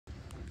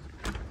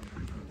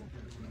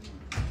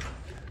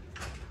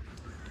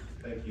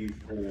thank you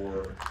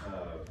for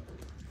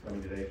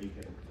coming today. If you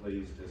can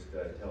please just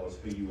tell us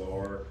who you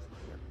are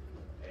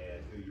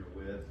and who you're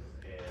with,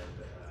 and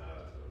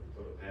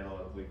for the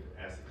panel, we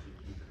ask that you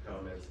keep your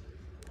comments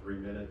to 3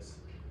 minutes,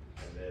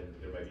 and then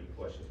there may be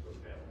questions for the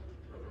panel.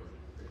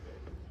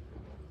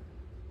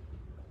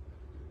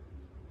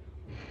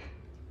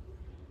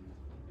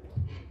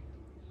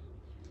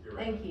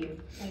 Thank you,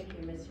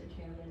 Mr.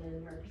 Chairman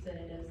and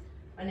representatives.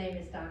 My name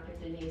is Dr.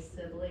 Denise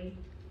Sibley.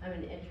 I'm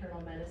an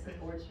internal medicine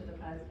board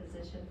certified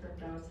physician from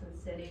Johnson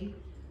City.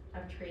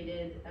 I've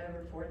treated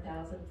over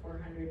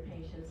 4,400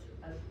 patients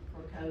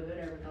for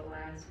COVID over the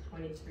last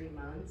 23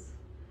 months.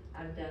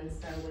 I've done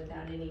so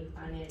without any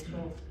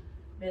financial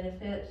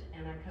benefit,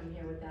 and I come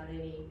here without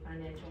any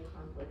financial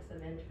conflicts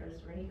of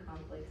interest or any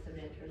conflicts of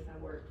interest.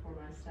 I work for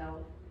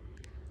myself.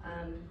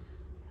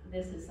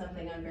 This is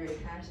something I'm very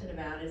passionate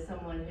about as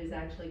someone who's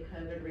actually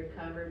COVID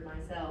recovered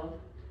myself.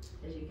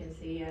 As you can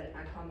see,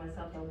 I call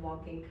myself a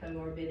walking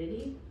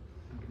comorbidity,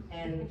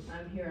 and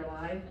I'm here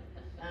alive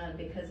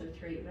because of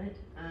treatment.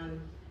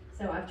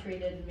 So I've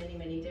treated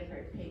many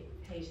different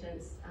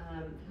patients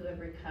who have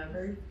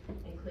recovered,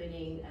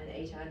 including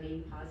an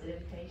HIV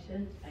positive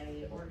patient,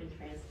 a organ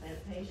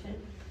transplant patient,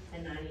 a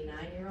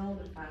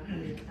 99-year-old, a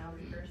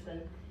 500-pound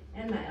person,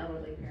 and my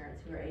elderly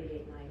parents who are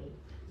 88, 90.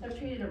 So I've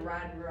treated a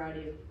wide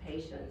variety of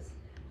patients,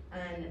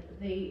 and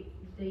the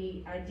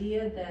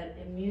idea that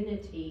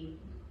immunity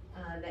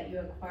that you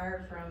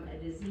acquire from a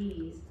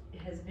disease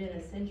has been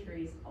a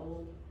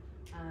centuries-old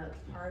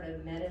part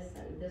of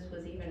medicine. This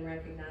was even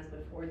recognized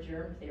before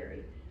germ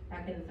theory.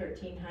 Back in the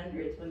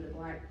 1300s, when the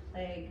Black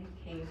Plague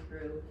came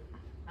through,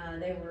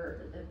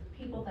 the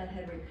people that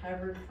had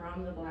recovered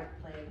from the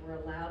Black Plague were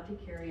allowed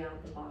to carry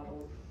out the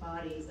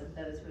bodies of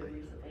those who had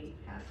recently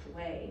passed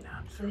away.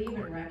 So they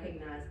even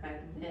recognized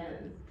back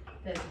then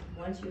that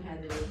once you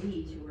had the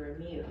disease, you were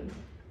immune.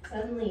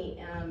 Suddenly,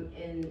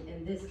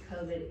 in this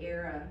COVID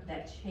era,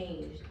 that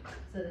changed,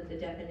 so that the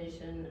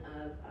definition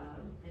of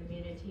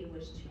immunity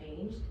was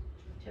changed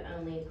to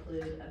only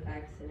include a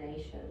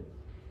vaccination.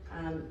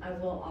 I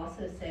will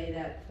also say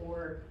that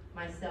for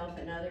myself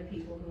and other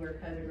people who are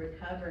COVID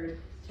recovered,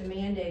 to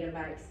mandate a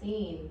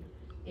vaccine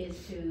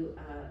is to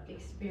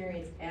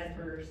experience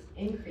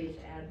increased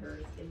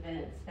adverse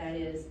events. That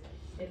is,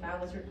 if I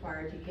was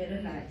required to get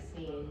a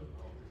vaccine,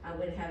 I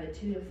would have a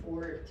 2 to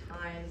 4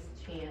 times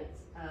chance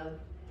of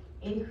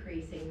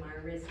increasing my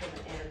risk of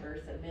an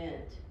adverse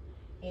event.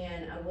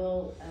 And I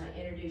will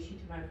introduce you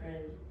to my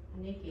friend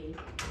Nikki,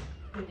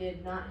 who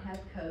did not have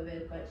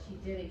COVID, but she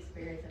did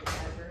experience an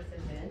adverse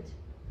event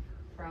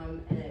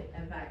from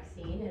a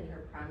vaccine in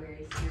her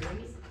primary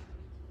series.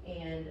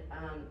 And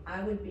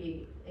I would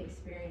be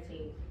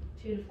experiencing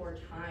 2 to 4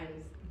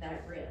 times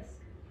that risk.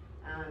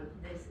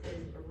 This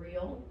is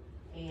real,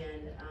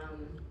 and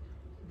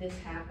this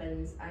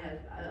happens. I have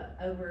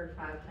over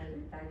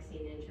 500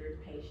 vaccine injured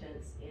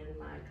patients in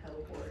my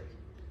cohort.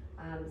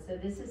 So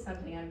this is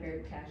something I'm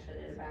very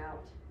passionate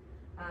about.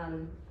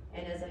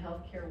 And as a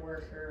healthcare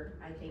worker,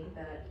 I think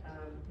that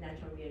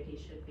natural immunity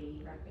should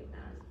be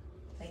recognized.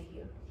 Thank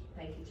you.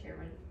 Thank you,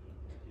 Chairman.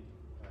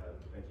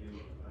 Thank you.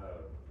 We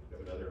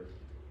have another.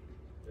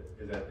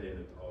 Is that the end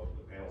of all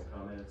the panel's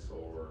comments, or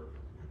would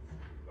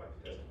you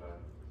like to testify?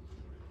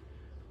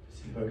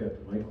 See if I've got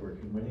the mic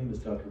working. My name is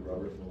Dr.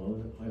 Robert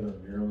Malone. I'm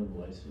a Maryland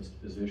licensed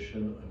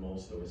physician. I'm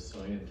also a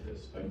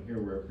scientist. I'm here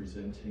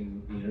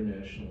representing the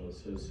International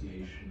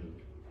Association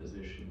of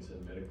Physicians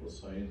and Medical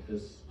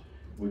Scientists,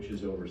 which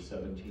is over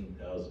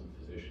 17,000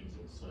 physicians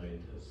and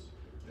scientists.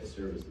 I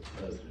serve as the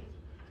president.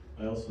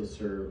 I also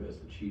serve as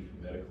the Chief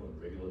Medical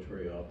and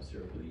Regulatory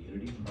Officer for the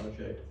Unity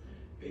Project,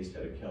 based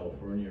out of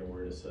California.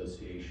 We're an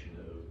association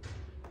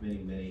of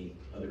many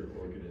other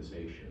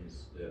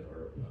organizations that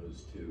are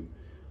opposed to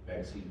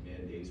vaccine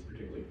mandates,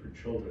 particularly for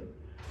children.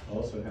 I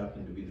also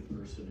happen to be the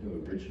person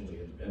who originally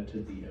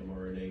invented the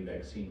mRNA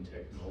vaccine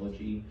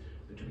technology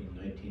between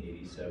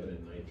 1987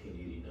 and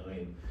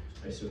 1989.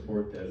 I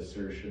support that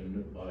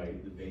assertion by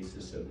the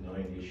basis of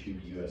 9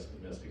 issued U.S.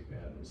 domestic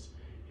patents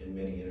and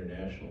many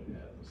international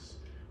patents.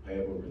 I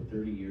have over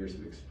 30 years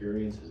of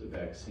experience as a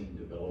vaccine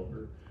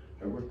developer.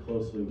 I work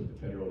closely with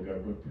the federal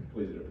government,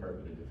 particularly the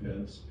Department of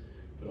Defense,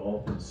 but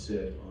often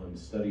sit on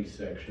study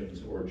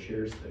sections or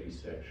chair study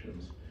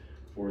sections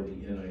for the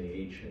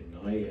NIH and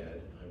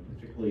NIAID. I'm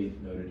particularly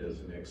noted as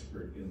an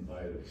expert in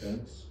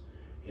biodefense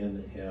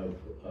and have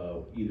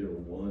either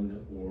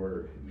won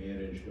or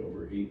managed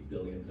over $8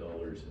 billion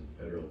in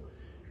federal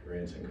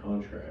grants and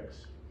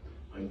contracts.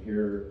 I'm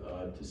here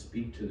to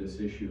speak to this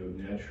issue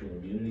of natural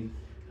immunity,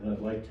 and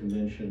I'd like to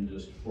mention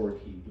just 4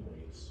 key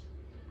points.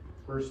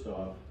 First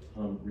off,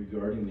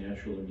 regarding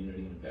natural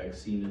immunity and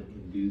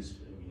vaccine-induced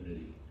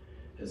immunity.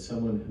 As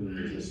someone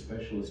who is a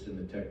specialist in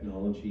the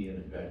technology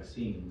and in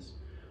vaccines,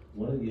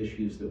 one of the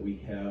issues that we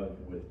have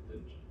with the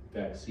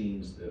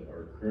vaccines that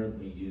are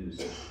currently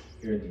used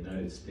here in the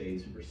United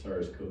States for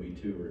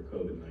SARS-CoV-2 or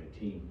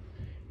COVID-19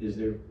 is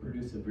they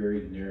produce a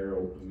very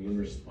narrow immune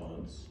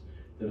response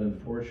that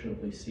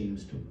unfortunately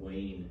seems to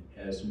wane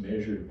as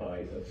measured by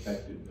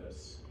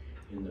effectiveness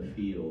in the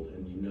field,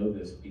 and you know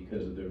this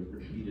because of the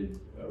repeated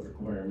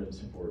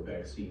requirements for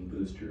vaccine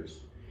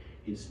boosters.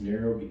 It's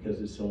narrow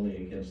because it's only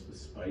against the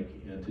spike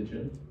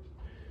antigen,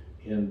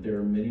 and there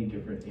are many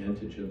different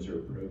antigens or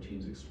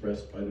proteins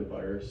expressed by the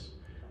virus.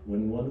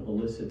 When one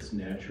elicits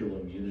natural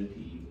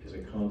immunity as a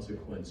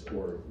consequence,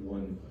 or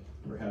one,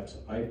 perhaps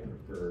I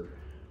prefer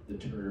the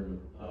term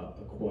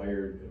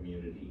acquired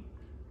immunity,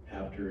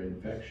 after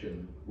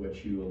infection,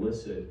 what you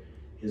elicit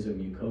is a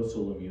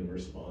mucosal immune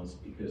response,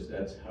 because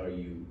that's how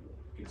you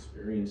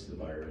experience the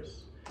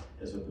virus,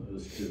 as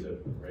opposed to the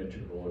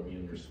parenteral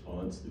immune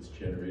response that's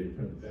generated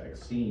from the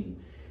vaccine.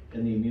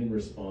 And the immune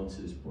response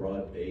is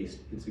broad-based.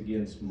 It's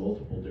against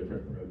multiple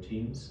different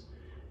proteins,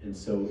 and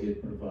so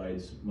it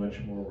provides much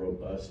more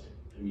robust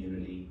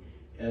immunity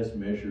as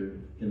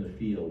measured in the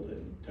field,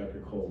 and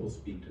Dr. Cole will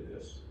speak to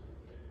this.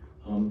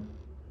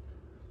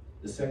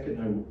 The second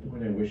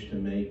point I wish to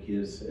make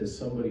is, as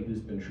somebody who's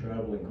been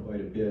traveling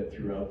quite a bit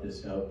throughout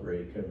this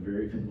outbreak, I'm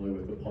very familiar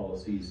with the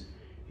policies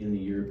in the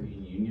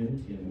European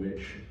Union, in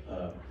which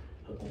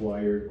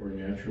acquired or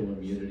natural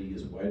immunity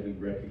is widely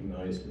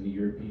recognized in the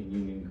European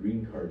Union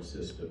green card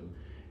system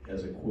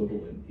as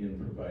equivalent in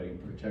providing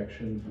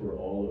protection for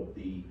all of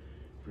the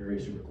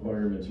various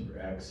requirements for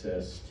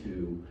access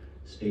to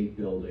state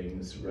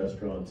buildings,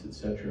 restaurants,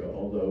 etc.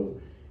 Although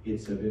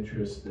it's of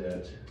interest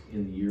that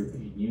in the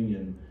European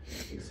Union,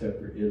 except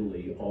for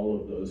Italy, all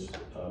of those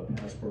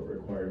passport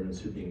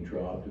requirements are being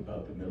dropped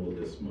about the middle of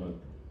this month.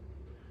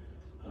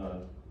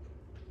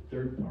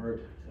 Third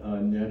part,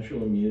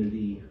 natural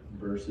immunity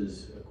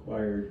versus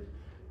acquired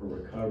or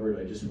recovered.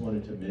 I just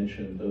wanted to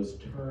mention those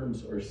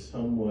terms are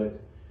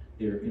somewhat,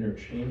 they're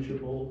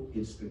interchangeable.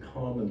 It's the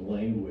common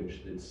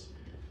language that's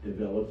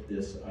developed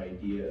this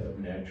idea of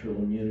natural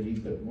immunity,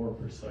 but more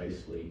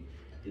precisely,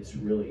 it's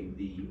really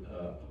the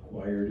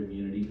acquired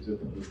immunity, as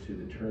opposed to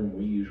the term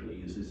we usually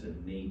use as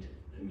innate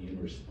immune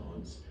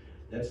response.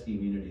 That's the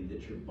immunity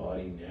that your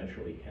body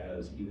naturally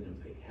has, even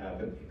if they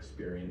haven't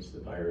experienced the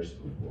virus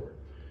before.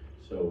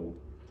 So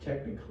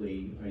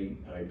technically,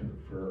 I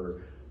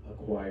prefer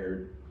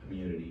acquired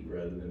immunity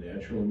rather than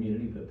natural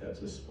immunity, but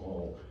that's a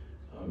small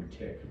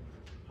tick.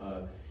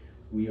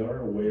 We are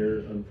aware,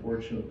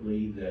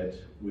 unfortunately, that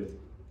with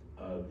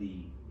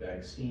the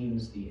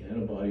vaccines, the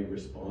antibody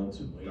response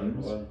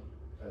wanes.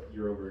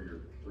 You're over your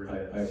 3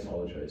 minutes. I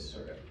apologize.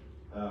 Okay.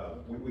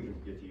 We can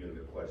get to you in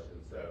the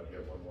questions. If you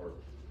have one more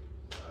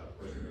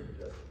person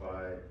to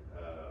testify,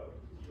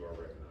 you are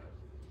recognized.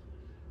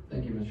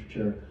 Thank you, Mr.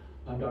 Chair.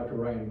 I'm Dr.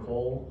 Ryan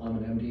Cole. I'm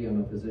an MD.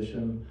 I'm a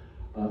physician,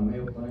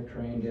 Mayo Clinic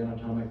trained,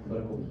 anatomic,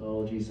 clinical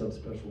pathology,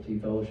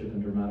 subspecialty fellowship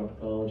in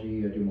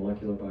dermatopathology. I do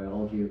molecular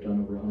biology. I've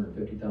done over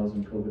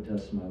 150,000 COVID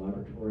tests in my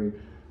laboratory.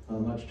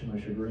 Much to my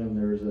chagrin,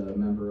 there's a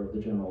member of the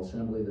General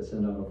Assembly that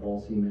sent out a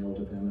false email,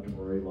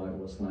 defamatory,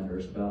 libelous,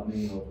 slanderous about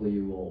me. Hopefully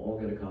you will all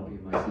get a copy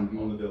of my CV.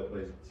 On the bill,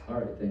 please. All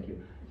right, thank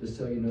you. Just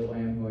so you know, I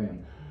am who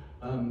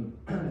I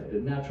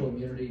am. Natural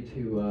immunity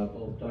to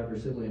both Dr.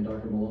 Sibley and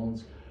Dr.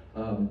 Malone's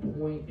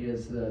point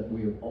is that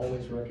we have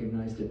always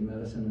recognized it in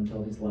medicine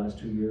until these last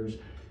 2 years.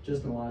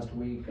 Just in the last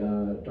week,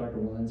 Dr.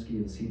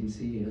 Walensky of the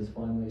CDC has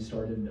finally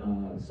started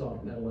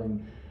soft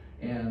pedaling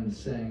and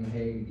saying,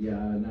 hey, yeah,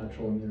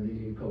 natural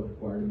immunity,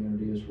 COVID-acquired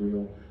immunity is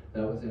real.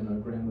 That was in a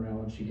grand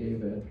round she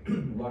gave at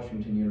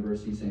Washington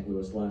University, St.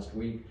 Louis last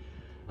week.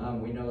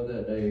 We know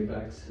that a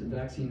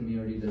vaccine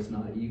immunity does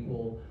not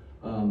equal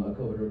a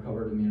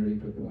COVID-recovered immunity,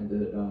 for the point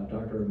that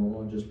Dr.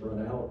 Malone just brought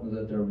out,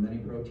 that there are many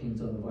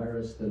proteins on the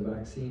virus. The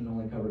vaccine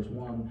only covers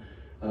one.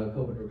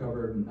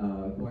 COVID-recovered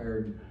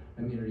acquired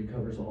immunity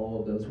covers all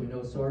of those. We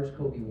know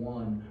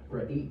SARS-CoV-1,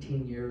 for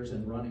 18 years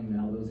and running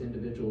now, those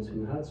individuals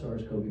who had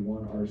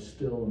SARS-CoV-1 are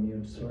still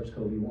immune to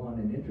SARS-CoV-1,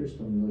 and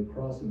interestingly,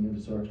 cross-immune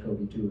to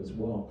SARS-CoV-2 as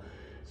well.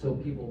 So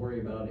people worry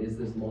about, is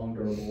this long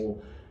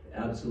durable?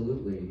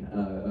 Absolutely.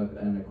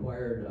 An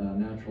acquired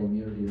natural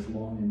immunity is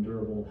long and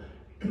durable.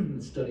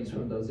 Studies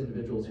from those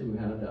individuals who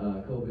had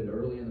COVID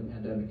early in the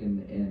pandemic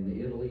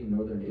in Italy,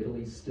 northern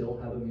Italy, still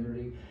have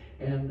immunity.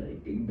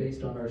 And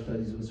based on our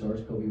studies with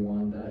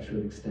SARS-CoV-1, that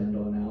should extend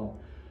on out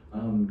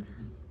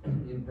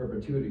in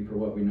perpetuity for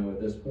what we know at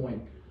this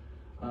point.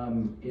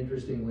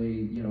 Interestingly,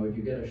 you know, if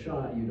you get a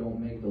shot, you don't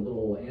make the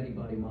little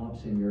antibody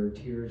mops in your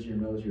tears, your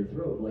nose, your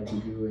throat like you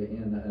do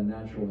in a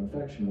natural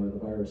infection where the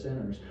virus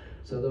enters.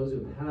 So those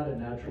who've had a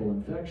natural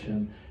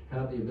infection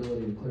have the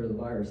ability to clear the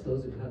virus.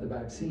 Those who've had the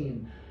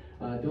vaccine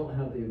don't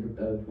have the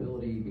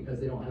ability, because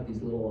they don't have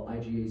these little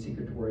IgA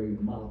secretory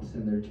mops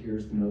in their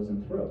tears, nose,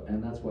 and throat.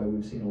 And that's why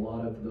we've seen a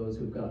lot of those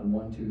who've gotten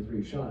 1, 2,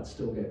 3 shots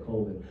still get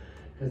COVID,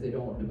 because they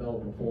don't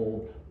develop a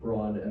full,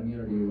 broad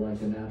immunity like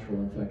a natural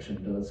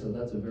infection does. So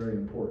that's a very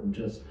important,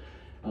 just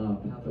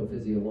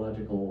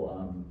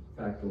pathophysiological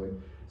factoid.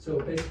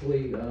 So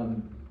basically,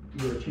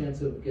 your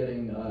chance of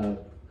getting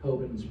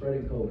COVID and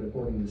spreading COVID,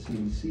 according to the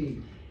CDC,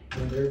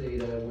 in their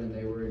data, when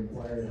they were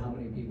inquired how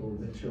many people have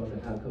been shown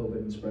to have COVID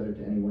and spread it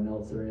to anyone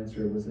else, their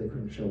answer was they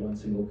couldn't show one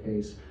single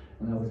case.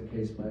 And that was a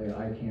case by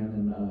ICANN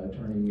and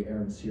attorney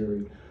Aaron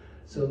Seary.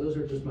 So those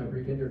are just my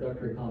brief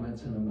introductory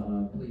comments, and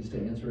I'm pleased to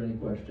answer any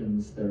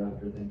questions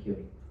thereafter. Thank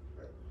you.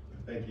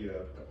 Thank you,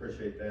 I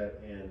appreciate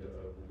that, and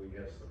we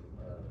have some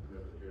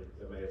members here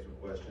that may have some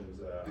questions.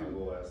 I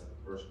will ask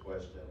the first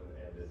question,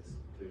 and it's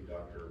to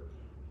Dr.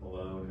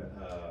 Malone.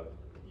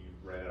 You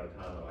ran out of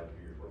time, I'd like to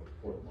hear your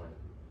fourth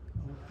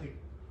point.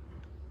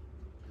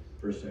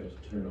 First, I have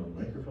to turn on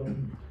the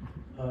microphone.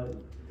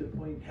 The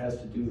point has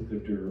to do with the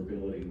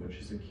durability, which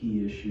is a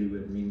key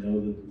issue, and we know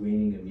that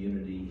waning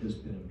immunity has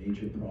been a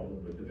major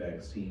problem with the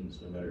vaccines,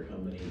 no matter how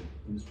many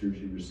boosters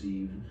you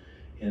receive.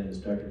 And as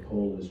Dr.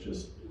 Cole has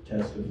just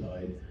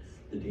testified,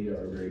 the data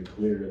are very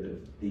clear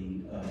that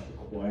the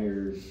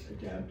acquired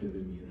adaptive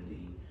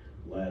immunity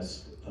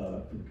lasts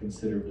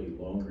considerably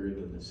longer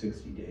than the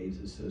 60 days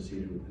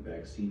associated with the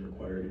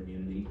vaccine-acquired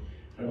immunity.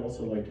 I'd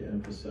also like to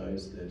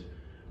emphasize that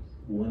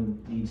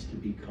one needs to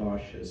be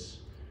cautious.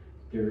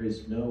 There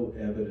is no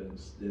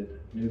evidence that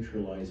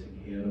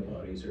neutralizing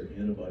antibodies or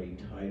antibody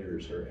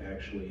titers are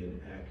actually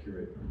an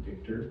accurate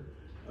predictor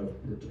of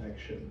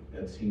protection.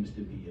 That seems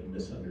to be a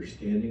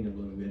misunderstanding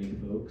among many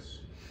folks.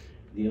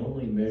 The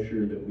only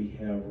measure that we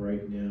have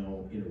right now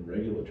in a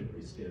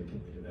regulatory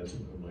standpoint, and that's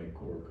one of my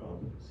core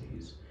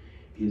competencies,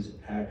 is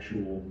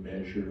actual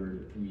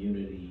measured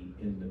immunity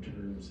in the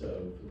terms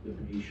of the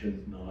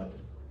patient not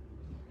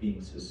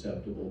being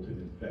susceptible to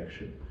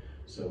infection.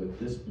 So at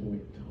this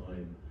point in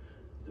time,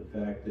 the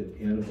fact that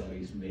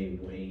antibodies may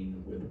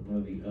wane with one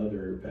of the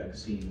other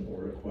vaccine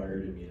or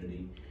acquired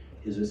immunity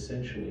is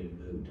essentially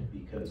moot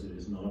because it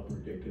is not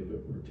predictive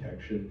of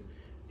protection.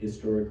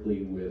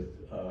 Historically, with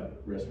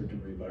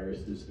respiratory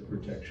viruses, the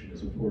protection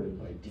is afforded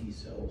by T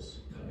cells,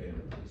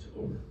 antibodies.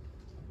 Over.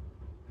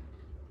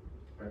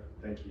 All right,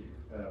 thank you.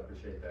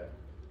 Appreciate that.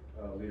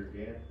 Leader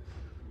Gant,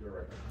 you're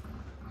right.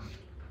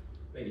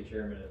 Thank you,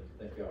 Chairman, and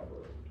thank you all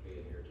for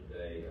being here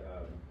today.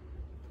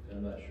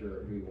 I'm not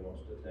sure who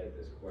wants to take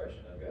this question.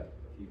 I've got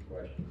a few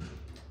questions.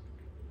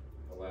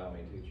 Allow me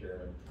to,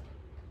 Chairman.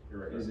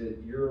 You're right. Is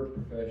it your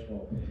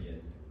professional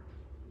opinion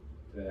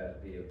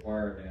that the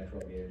acquired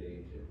natural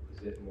immunity,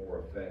 is it more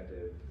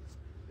effective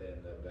than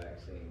the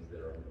vaccines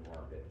that are on the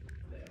market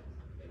now?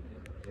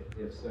 And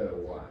if so,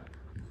 why?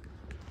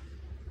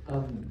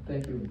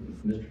 Thank you,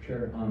 Mr.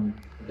 Chair.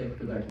 Thank you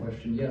for that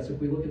question. Yes,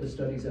 if we look at the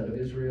studies out of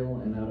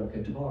Israel and out of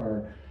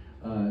Qatar,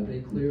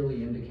 they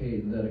clearly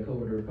indicate that a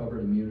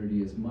COVID-recovered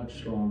immunity is much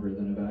stronger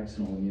than a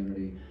vaccinal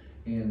immunity.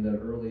 In the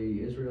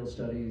early Israel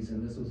studies,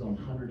 and this was on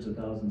hundreds of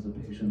thousands of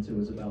patients, it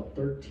was about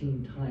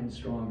 13 times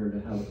stronger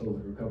to have a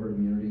COVID-recovered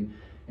immunity.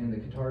 In the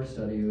Qatar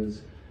study, it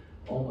was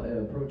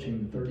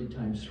approaching 30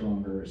 times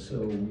stronger. So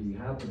we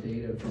have the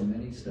data from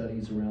many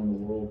studies around the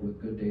world with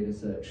good data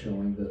sets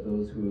showing that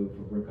those who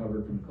have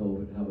recovered from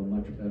COVID have a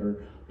much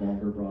better,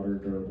 longer, broader,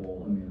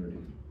 durable immunity.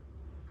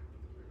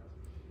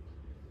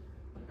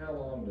 How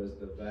long does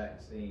the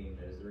vaccine,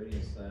 is there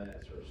any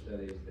science or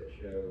studies that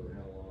show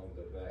how long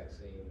the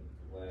vaccine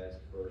lasts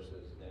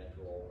versus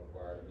natural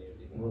acquired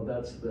immunity? Well,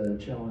 that's the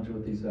challenge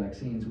with these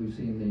vaccines. We've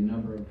seen the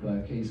number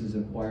of cases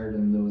acquired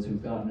in those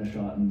who've gotten a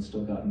shot and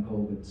still gotten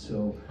COVID.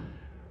 So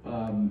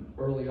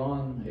early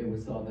on, it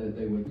was thought that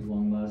they would be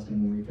long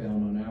lasting. We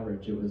found on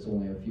average it was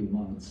only a few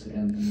months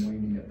and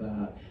waning at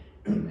that.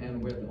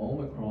 And with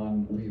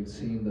Omicron, we've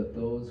seen that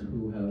those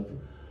who have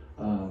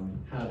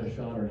had a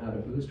shot or had a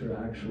booster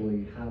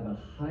actually have a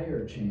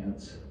higher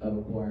chance of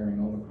acquiring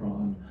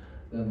Omicron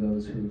than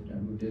those who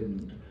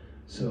didn't.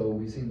 So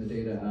we've seen the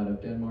data out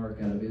of Denmark,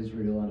 out of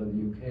Israel, out of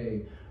the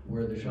UK,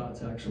 where the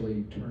shots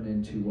actually turn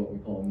into what we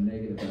call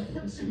negative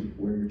efficacy,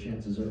 where your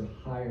chances are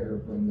higher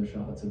from the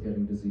shots of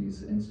getting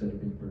disease instead of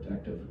being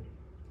protective.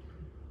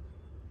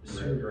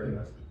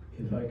 Sir,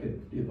 if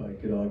I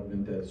could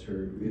augment that,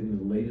 sir, in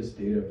the latest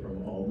data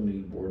from Albany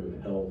Board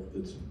of Health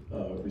that's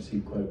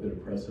received quite a bit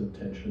of press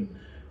attention,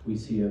 we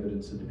see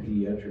evidence in the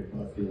pediatric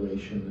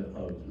population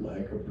of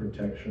lack of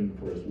protection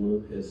for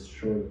as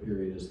short a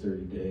period as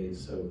 30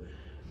 days. So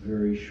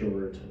very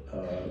short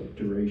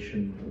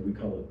duration, we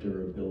call it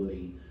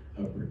durability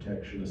of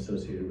protection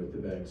associated with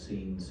the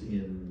vaccines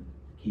in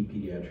key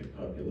pediatric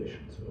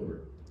populations. Over.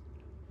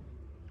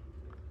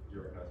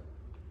 You're right.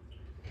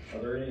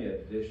 Are there any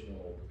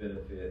additional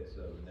benefits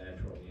of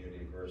natural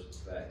immunity versus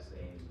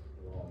vaccine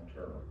long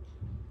term?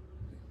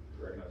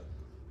 Recognize.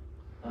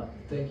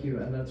 Thank you,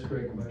 and that's a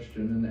great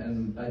question,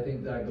 and I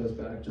think that goes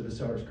back to the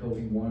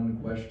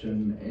SARS-CoV-1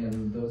 question.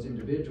 And those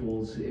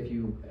individuals, if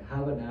you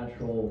have a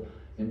natural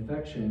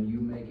infection, you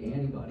make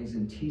antibodies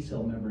and T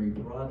cell memory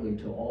broadly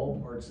to all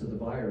parts of the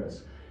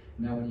virus.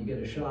 Now, when you get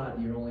a shot,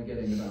 you're only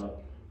getting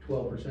about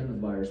 12% of the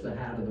virus, the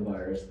hat of the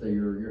virus,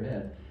 your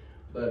head.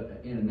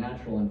 But in a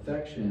natural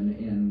infection,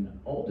 in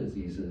all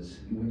diseases,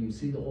 when you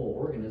see the whole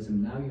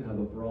organism, now you have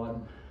a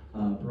broad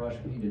brush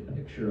painted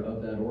picture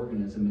of that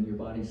organism, and your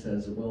body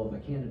says, well,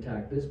 if I can't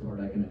attack this part,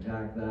 I can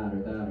attack that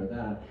or that or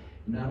that.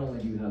 Not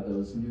only do you have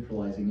those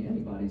neutralizing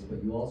antibodies,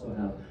 but you also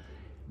have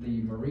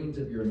the Marines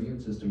of your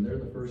immune system. They're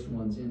the first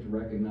ones in to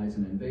recognize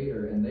an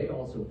invader, and they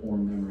also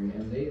form memory,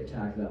 and they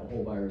attack that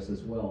whole virus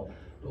as well.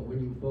 But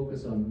when you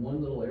focus on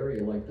one little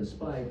area like the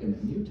spike and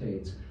it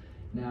mutates,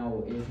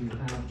 now if you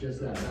have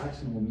just that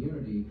vaccinal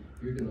immunity,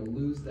 you're going to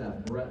lose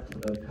that breadth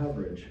of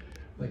coverage.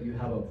 but you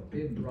have a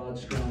big, broad,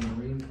 strong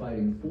marine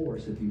fighting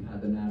force if you've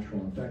had the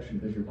natural infection,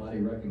 because your body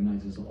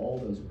recognizes all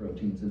those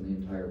proteins in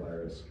the entire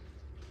virus,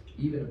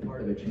 even if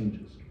part of it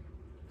changes.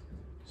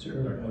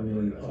 Sir, I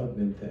may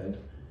augment that.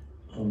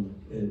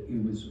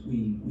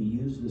 We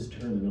use this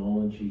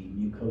terminology,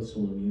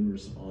 mucosal immune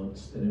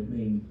response, and it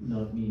may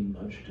not mean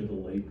much to the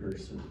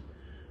layperson.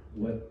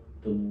 What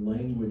the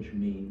language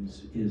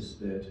means is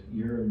that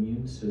your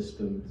immune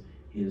system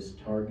is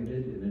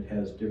targeted and it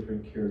has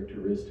different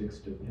characteristics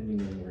depending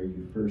on where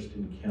you first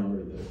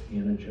encounter the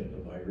antigen,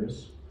 the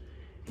virus.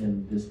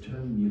 And this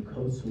term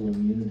mucosal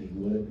immunity,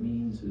 what it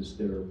means is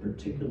there are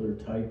particular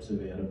types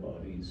of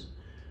antibodies,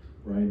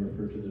 Brian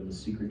referred to them as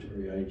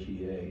secretory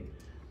IgA,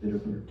 that are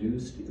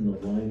produced in the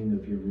lining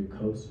of your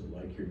mucosa,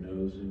 like your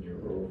nose and your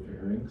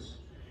oropharynx.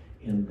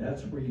 And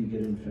that's where you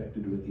get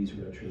infected with these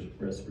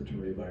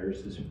respiratory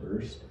viruses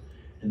first.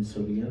 And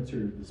so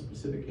the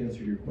specific answer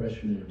to your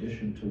question, in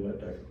addition to what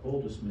Dr.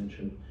 Cole just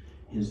mentioned,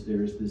 is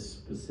there's this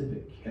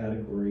specific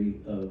category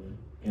of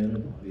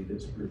antibody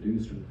that's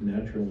produced with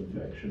natural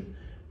infection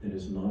that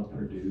is not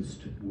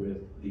produced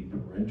with the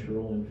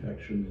parenteral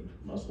infection,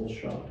 the muscle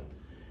shot.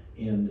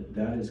 And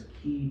that is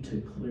key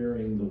to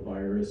clearing the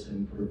virus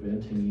and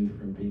preventing you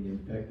from being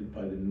infected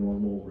by the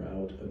normal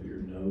route of your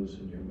nose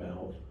and your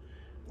mouth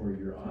or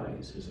your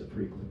eyes as a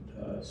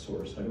frequent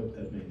source. I hope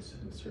that makes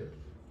sense, sir.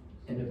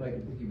 And if I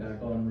could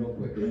piggyback on real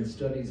quick, in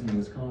studies in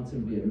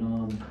Wisconsin,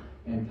 Vietnam,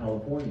 and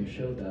California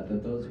showed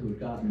that those who had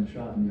gotten the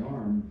shot in the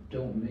arm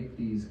don't make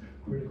these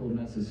critical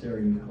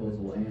necessary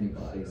mucosal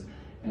antibodies.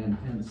 And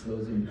hence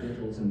those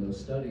individuals in those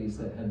studies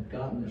that had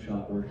gotten the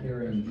shot were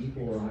carrying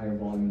equal or higher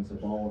volumes of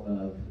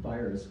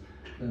virus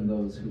than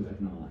those who had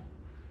not.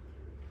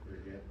 Very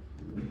good.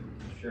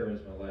 Mr. Chairman,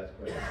 this is my last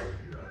question,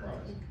 I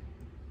promise.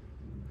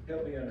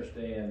 Help me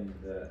understand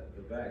the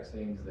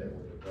vaccines that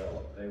were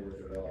developed. They were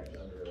developed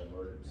under an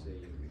emergency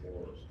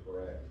orders,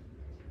 correct?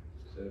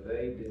 So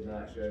they did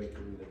not go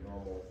through the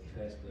normal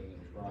testing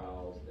and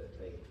trials that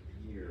take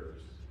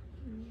years.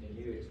 Can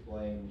you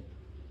explain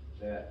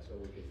that so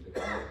the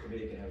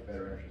committee can have a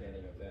better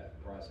understanding of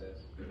that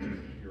process?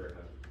 You're right.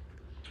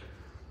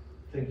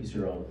 Thank you,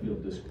 sir. I'll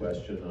field this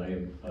question. I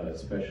am a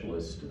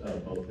specialist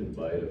both in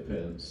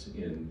biodefense,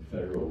 in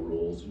federal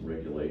rules and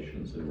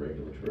regulations, and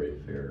regulatory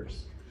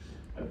affairs.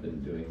 I've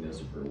been doing this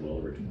for well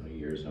over 20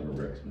 years. I'm a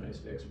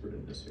recognized expert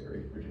in this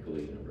area,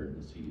 particularly in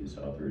emergency use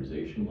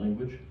authorization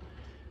language.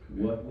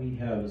 What we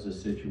have is a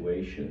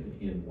situation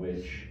in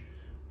which,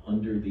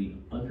 under the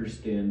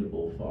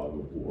understandable fog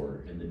of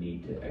war and the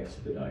need to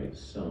expedite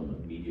some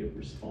immediate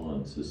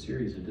response, a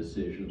series of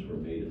decisions were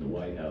made in the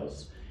White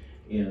House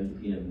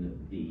and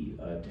in the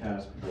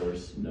task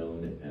force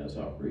known as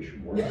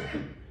Operation Warp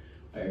Speed.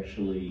 I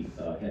actually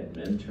had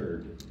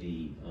mentored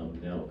the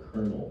now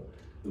Colonel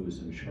who was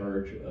in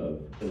charge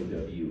of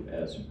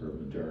OWS for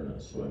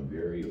Moderna, so I'm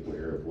very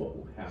aware of what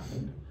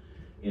happened.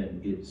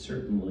 And it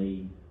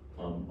certainly,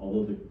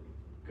 although the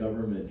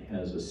government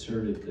has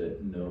asserted that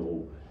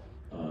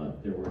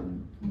there were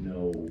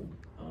no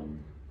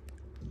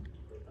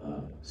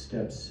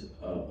steps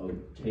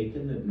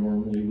taken that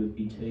normally would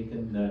be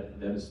taken,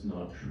 that is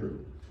not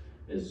true.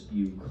 As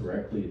you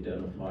correctly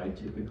identified,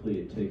 typically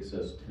it takes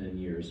us 10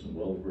 years and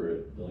well over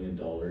 $1 billion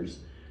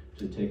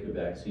to take a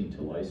vaccine to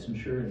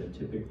licensure, and it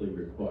typically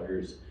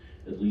requires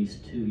at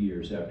least 2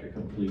 years after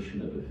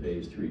completion of the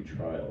phase 3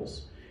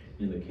 trials.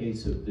 In the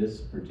case of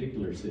this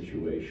particular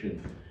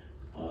situation,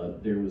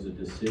 there was a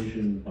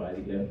decision by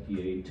the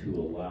FDA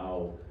to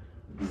allow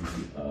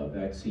the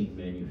vaccine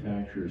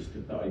manufacturers to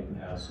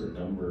bypass a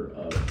number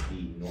of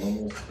the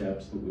normal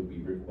steps that would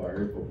be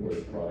required before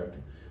the product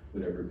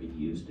would ever be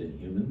used in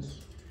humans,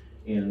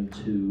 and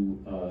to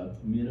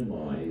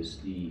minimize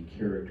the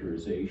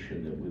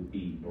characterization that would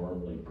be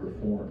normally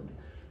performed.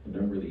 A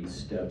number of these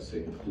steps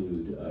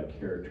include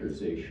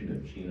characterization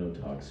of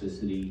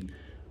genotoxicity,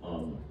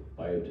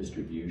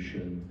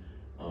 biodistribution,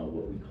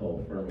 what we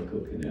call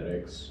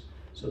pharmacokinetics.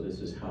 So this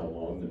is how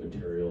long the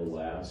material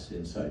lasts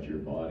inside your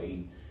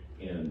body,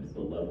 and the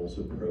levels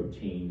of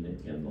protein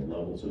and the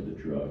levels of the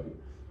drug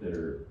that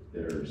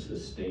are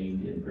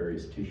sustained in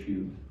various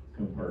tissue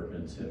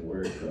compartments and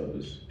where it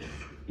goes.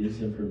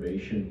 This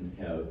information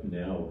have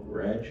now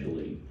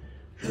gradually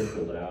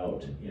trickled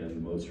out,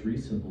 and most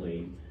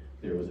recently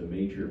there was a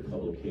major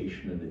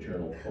publication in the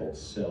journal called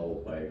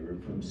Cell by a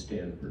group from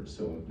Stanford,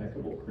 so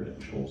impeccable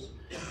credentials,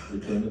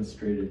 that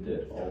demonstrated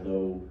that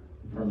although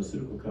the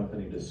pharmaceutical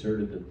company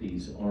asserted that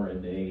these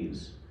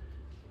RNAs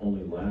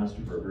only last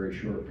for a very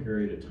short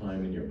period of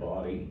time in your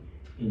body,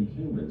 in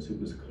humans it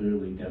was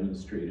clearly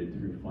demonstrated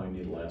through fine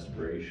needle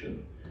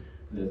aspiration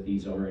that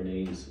these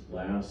RNAs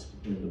last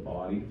in the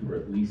body for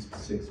at least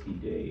 60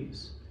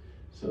 days.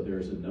 So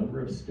there's a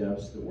number of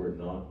steps that were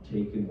not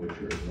taken which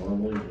are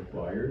normally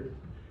required,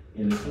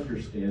 and it's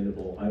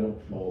understandable. I don't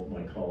fault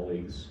my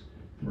colleagues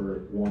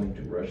for wanting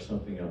to rush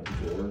something out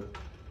the door,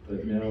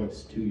 but now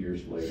it's 2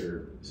 years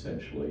later,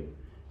 essentially,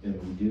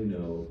 and we do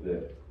know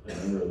that a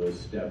number of those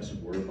steps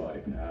were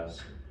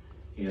bypassed,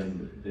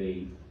 and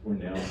they were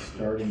now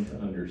starting to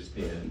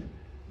understand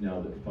now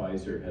that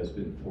Pfizer has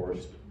been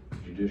forced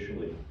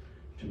judicially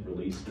to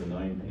release the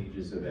 9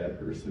 pages of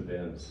adverse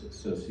events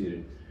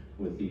associated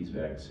with these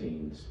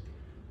vaccines,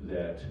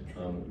 that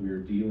we're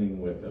dealing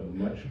with a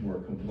much more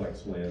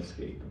complex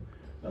landscape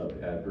of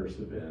adverse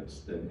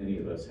events than any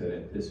of us had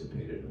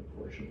anticipated,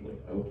 unfortunately.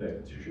 I hope that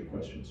answers your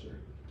question, sir.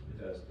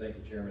 It does. Thank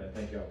you, Chairman, and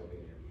thank you all for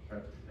being here. All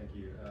right, thank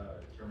you.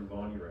 Chairman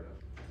Vaughn, you're right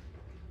up.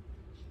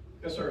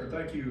 Yes, sir.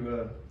 Thank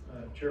you,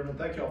 Chairman.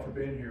 Thank y'all for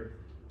being here.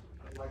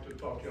 I'd like to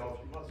talk to y'all a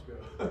few months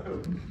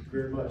ago,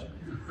 very much.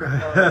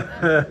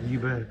 You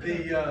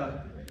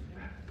bet.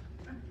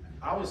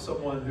 I was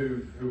someone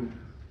who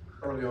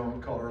early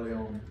on, caught early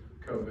on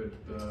COVID,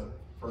 the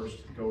first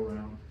go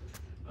around.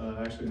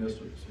 Actually missed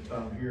some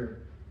time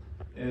here.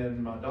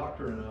 And my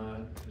doctor and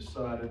I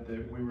decided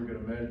that we were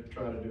gonna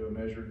try to do a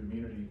measured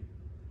immunity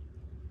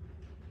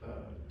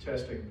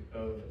testing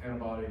of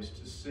antibodies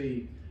to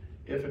see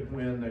if and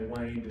when they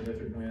waned, and if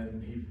and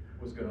when he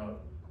was gonna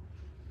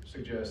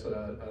suggest that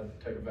I'd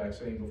take a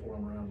vaccine before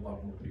I'm around a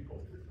lot more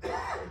people.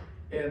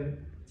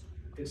 And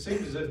it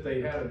seems as if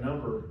he had a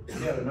number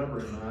in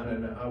mind,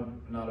 and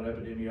I'm not an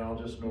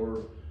epidemiologist,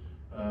 nor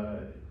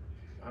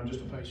I'm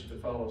just a patient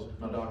that follows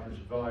my doctor's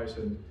advice.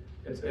 And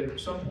at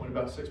some point,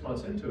 about 6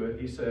 months into it,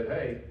 he said,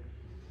 hey,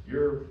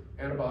 your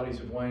antibodies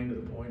have waned to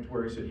the point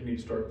where he said you need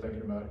to start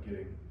thinking about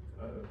getting,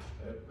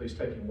 at least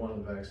taking one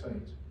of the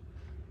vaccines.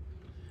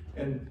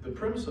 And the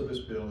premise of this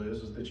bill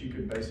is that you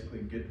can basically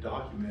get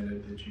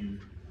documented that you've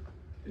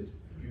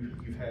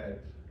had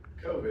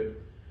COVID,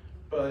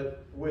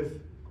 but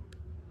with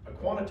a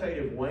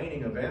quantitative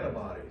waning of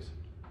antibodies,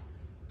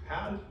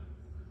 how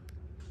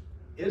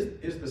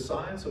is the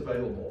science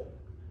available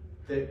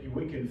that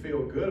we can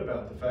feel good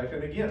about the fact?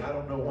 And again, I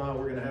don't know why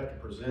we're going to have to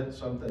present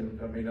something.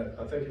 I mean,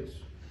 I think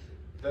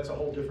that's a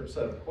whole different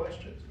set of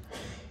questions.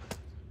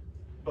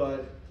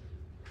 But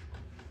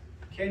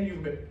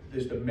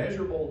is the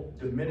measurable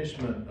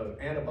diminishment of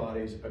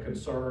antibodies a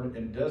concern,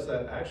 and does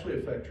that actually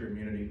affect your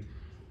immunity?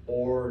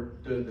 Or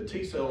do the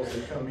T cells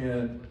that come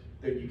in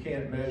that you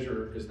can't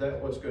measure, is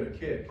that what's going to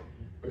kick?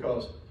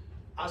 Because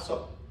I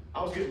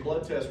was getting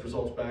blood test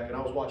results back, and I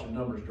was watching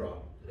numbers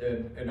drop.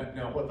 And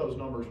now what those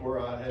numbers were,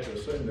 I had to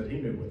assume that he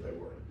knew what they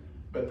were.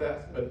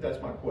 But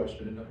that's my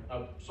question. And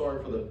I'm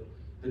sorry for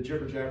the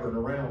jibber jabbering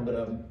around, but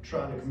I'm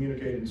trying to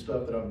communicate in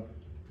stuff that I'm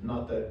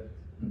not that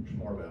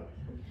smart about.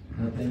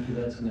 No, thank you.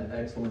 That's an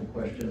excellent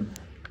question.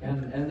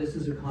 And this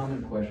is a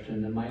common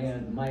question, and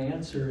my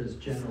answer is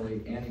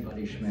generally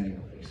antibodies.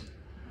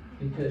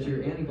 Because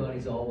your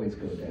antibodies always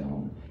go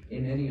down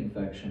in any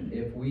infection.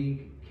 If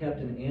we kept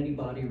an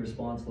antibody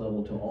response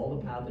level to all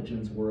the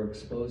pathogens we're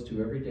exposed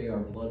to every day, our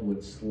blood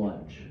would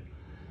sludge.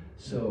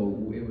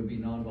 So it would be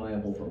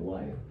non-viable for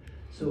life.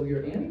 So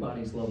your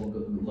antibodies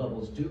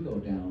levels do go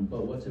down,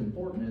 but what's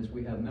important is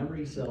we have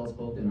memory cells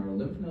both in our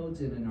lymph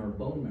nodes and in our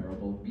bone marrow,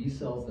 both B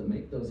cells that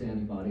make those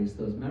antibodies.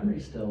 Those memory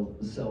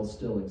cells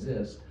still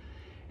exist.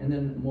 And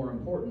then more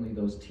importantly,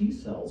 those T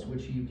cells,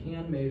 which you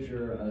can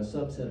measure a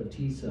subset of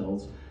T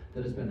cells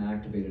that has been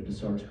activated to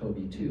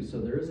SARS-CoV-2. So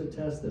there is a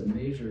test that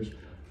measures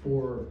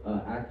for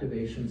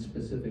activation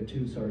specific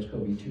to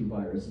SARS-CoV-2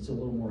 virus. It's a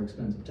little more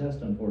expensive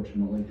test,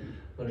 unfortunately,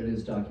 but it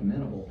is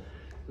documentable.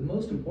 The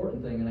most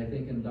important thing, and I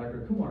think, and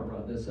Dr. Kumar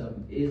brought this up,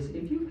 is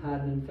if you've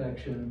had an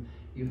infection,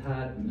 you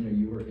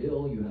were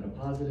ill, you had a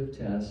positive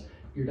test,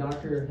 your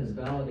doctor has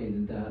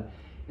validated that.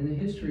 In the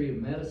history of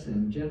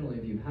medicine, generally,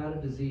 if you've had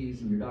a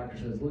disease and your doctor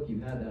says, look,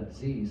 you've had that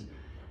disease,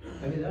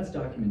 I mean, that's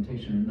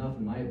documentation enough,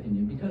 in my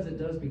opinion, because it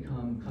does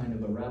become kind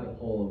of a rabbit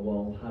hole of,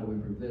 well, how do we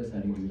prove this, how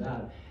do you do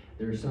that?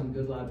 There are some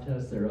good lab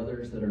tests, there are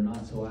others that are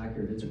not so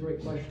accurate. It's a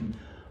great question.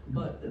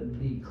 But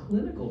the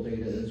clinical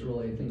data is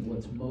really, I think,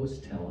 what's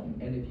most telling.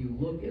 And if you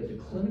look at the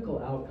clinical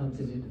outcomes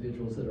in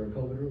individuals that are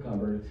COVID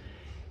recovered,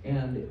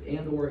 and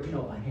or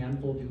a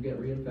handful do get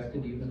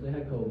reinfected even if they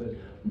had COVID,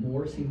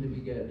 more seem to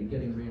be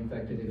getting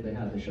reinfected if they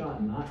had the shot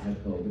and not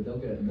had COVID. They'll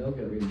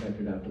get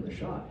reinfected after the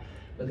shot.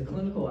 But the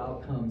clinical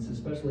outcomes,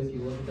 especially if you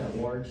look at that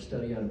large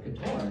study out of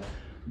Qatar,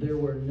 there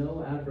were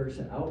no adverse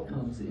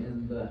outcomes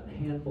in the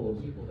handful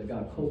of people that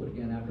got COVID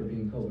again after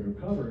being COVID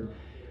recovered.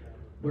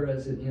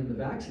 Whereas in the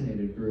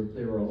vaccinated group,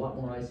 there were a lot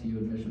more ICU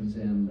admissions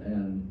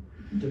and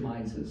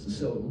demises.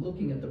 So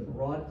looking at the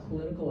broad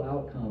clinical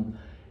outcome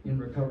in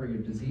recovery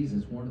of disease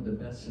is one of the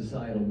best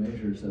societal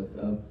measures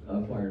of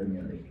acquired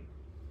immunity.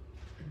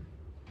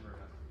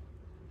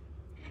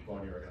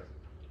 Vaughn, you're right up.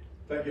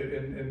 Thank you,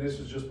 and this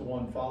is just the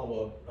one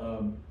follow-up.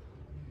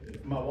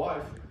 My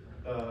wife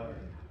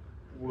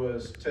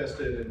was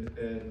tested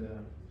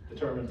and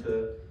determined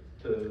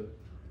to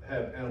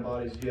have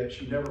antibodies, yet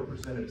she never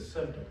presented a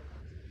symptom.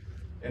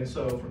 And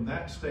so from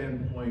that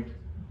standpoint,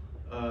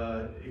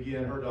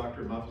 again, her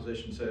doctor, my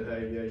physician said,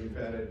 hey, yeah, you've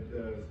had it,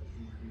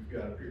 you've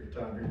got a period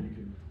of time here, you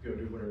can go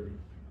do whatever,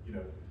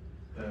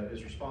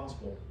 is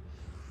responsible.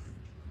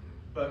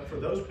 But for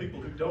those people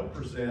who don't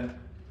present,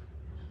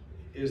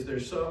 is there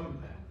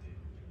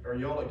are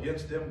y'all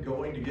against them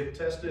going to get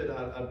tested?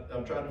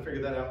 I'm trying to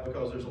figure that out,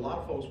 because there's a lot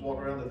of folks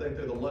walking around that think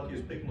they're the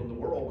luckiest people in the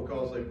world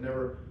because they've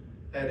never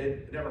had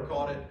it, never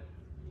caught it.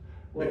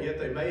 but yet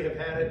they may have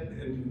had it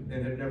and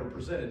have never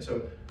presented.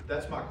 So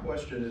that's my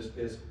question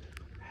is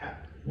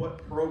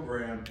what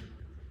program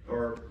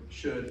or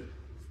should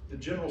the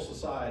general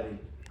society,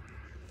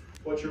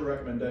 what's your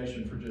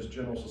recommendation for just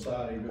general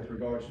society with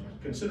regards,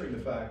 considering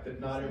the fact that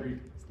not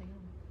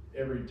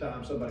every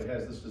time somebody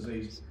has this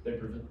disease, they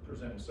present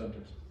with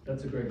symptoms?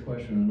 That's a great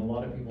question, and a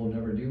lot of people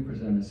never do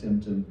present a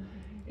symptom.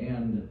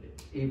 And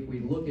if we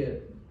look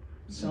at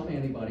some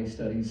antibody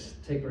studies,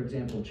 take for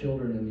example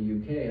children in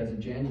the UK, as of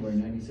January,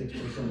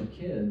 96% of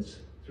kids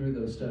through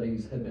those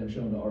studies had been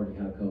shown to already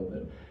have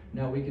COVID.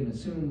 Now we can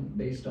assume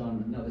based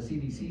on, now the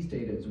CDC's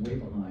data is way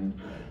behind,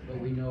 but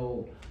we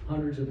know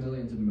hundreds of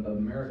millions of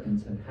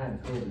Americans have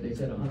had COVID. They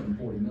said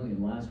 140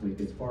 million last week.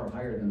 It's far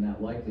higher than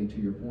that, likely, to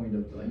your point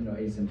of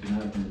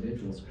asymptomatic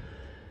individuals.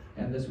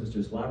 And this was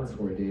just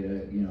laboratory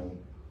data,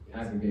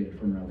 aggregated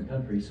from around the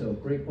country. So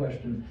great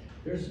question.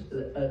 There's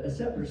a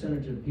set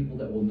percentage of people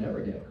that will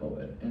never get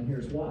COVID, and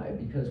here's why.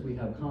 Because we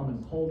have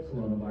common cold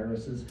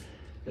coronaviruses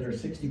that are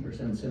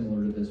 60%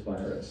 similar to this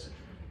virus.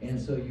 And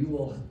so you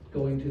will,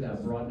 going to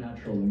that broad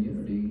natural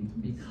immunity,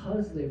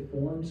 because they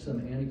formed some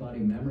antibody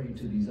memory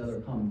to these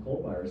other common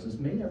cold viruses,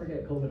 may never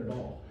get COVID at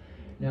all.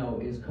 Now,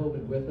 is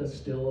COVID with us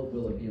still?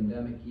 Will it be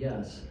endemic?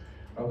 Yes.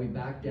 Are we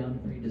back down to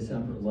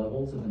pre-December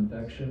levels of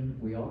infection?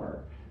 We are.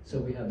 So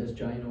we have this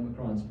giant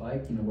Omicron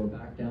spike, we're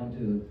back down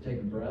to take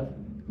a breath.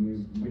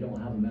 We don't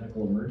have a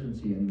medical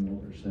emergency anymore,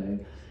 per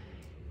se.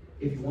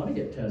 If you want to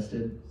get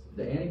tested,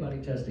 the antibody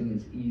testing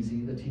is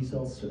easy. The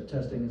T-cell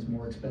testing is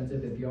more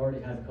expensive. If you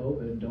already had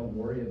COVID, don't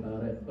worry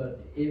about it.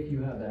 But if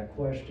you have that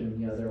question,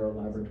 yeah, there are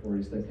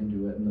laboratories that can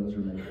do it, and those are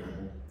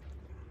measurable.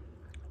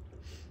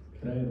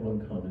 Can I add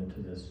one comment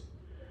to this?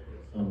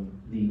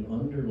 The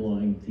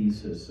underlying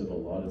thesis of a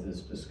lot of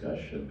this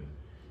discussion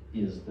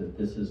is that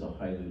this is a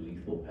highly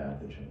lethal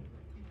pathogen.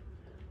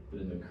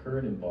 But in the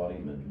current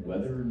embodiment,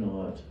 whether or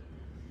not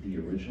the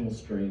original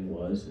strain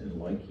was, and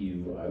like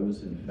you, I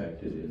was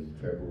infected in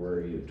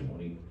February of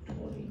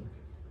 2020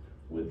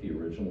 with the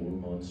original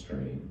Wuhan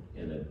strain,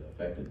 and it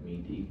affected me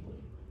deeply.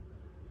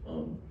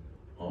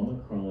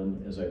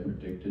 Omicron, as I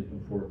predicted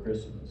before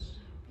Christmas,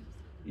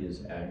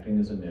 is acting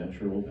as a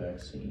natural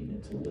vaccine.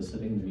 It's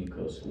eliciting the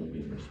mucosal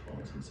immune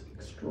response. It's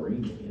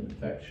extremely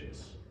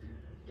infectious.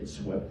 It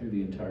swept through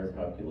the entire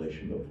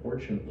population, but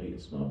fortunately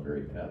it's not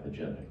very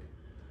pathogenic.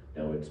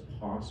 Now it's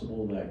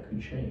possible that could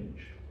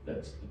change.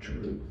 That's the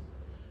truth.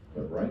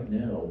 But right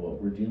now,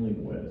 what we're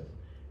dealing with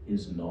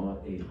is not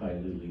a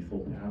highly lethal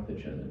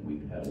pathogen, and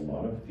we've had a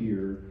lot of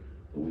fear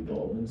that we've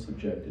all been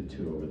subjected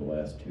to over the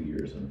last 2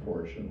 years,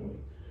 unfortunately.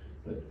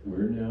 But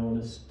we're now in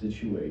a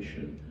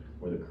situation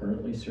where the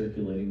currently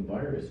circulating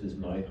virus is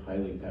not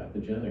highly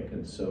pathogenic,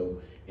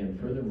 and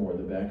furthermore,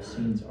 the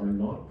vaccines are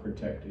not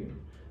protecting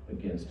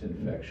against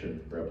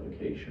infection,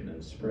 replication,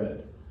 and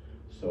spread.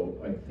 So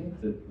I think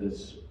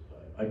that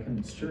I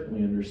can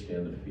certainly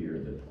understand the fear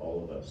that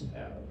all of us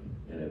have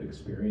and have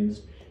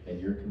experienced, and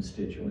your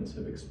constituents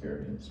have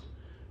experienced.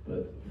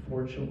 But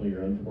fortunately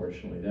or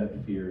unfortunately,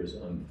 that fear is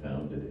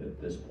unfounded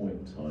at this point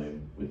in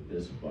time with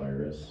this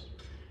virus,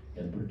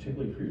 and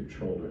particularly for your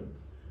children.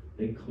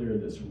 They clear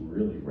this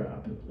really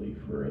rapidly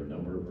for a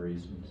number of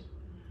reasons.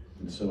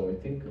 And so I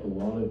think a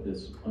lot of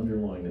this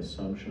underlying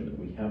assumption that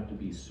we have to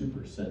be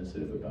super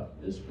sensitive about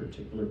this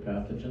particular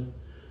pathogen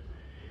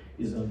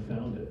is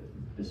unfounded.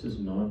 This is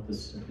not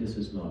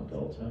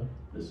Delta.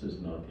 This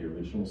is not the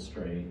original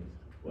strain.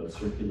 What's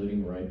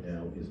circulating right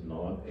now is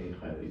not a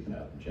highly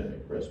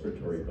pathogenic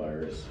respiratory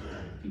virus,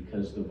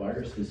 because the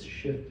virus has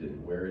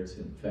shifted where it's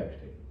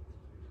infecting.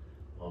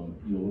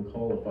 You'll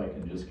recall, if I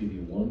can just give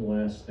you one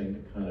last thing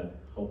to kind of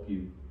help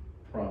you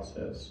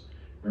process.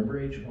 Remember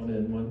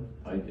H1N1?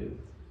 I do.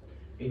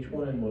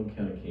 H1N1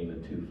 kind of came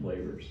in two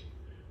flavors.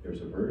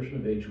 There's a version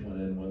of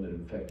H1N1 that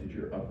infected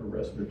your upper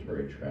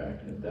respiratory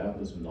tract, and that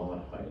was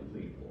not highly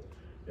lethal.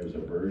 There's a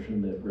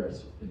version that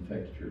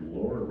infected your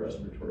lower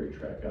respiratory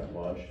tract, got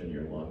lodged in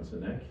your lungs,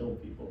 and that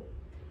killed people.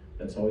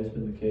 That's always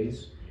been the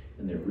case.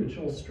 And the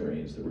original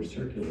strains that were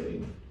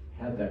circulating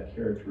had that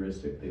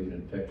characteristic. They would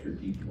infect your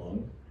deep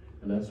lung,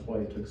 and that's why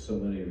it took so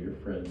many of your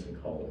friends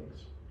and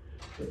colleagues.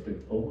 But the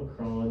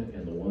Omicron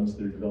and the ones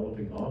that are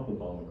developing off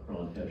of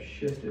Omicron have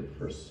shifted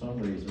for some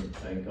reason,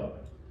 thank God.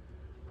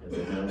 And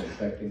they're now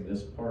infecting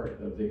this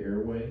part of the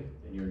airway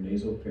and your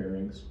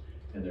nasopharynx,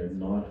 and they're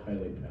not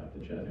highly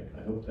pathogenic.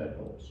 I hope that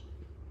helps.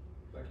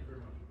 Thank you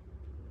very much.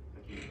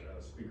 Thank you.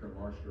 Speaker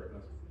Marsh, direct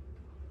message.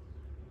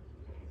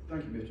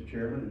 Thank you, Mr.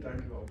 Chairman, and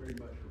thank you all very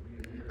much for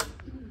being here.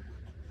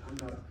 I'm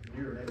not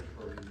near an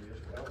expert in this,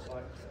 but I would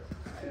like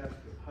to ask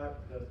a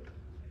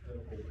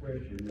hypothetical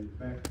question. In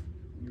fact,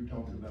 you're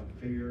talking about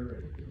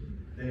fear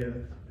and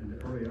death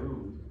and early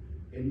on,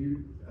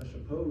 and I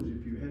suppose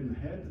if you hadn't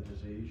had the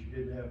disease, you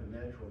didn't have the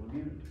natural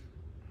immunity.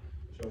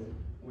 So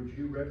would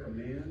you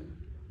recommend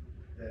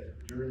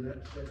that during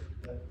that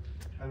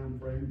time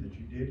frame that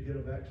you did get a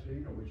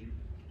vaccine, or would you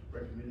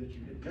recommend that you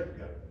never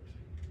got a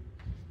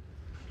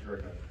vaccine?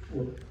 Direct message.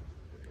 Well,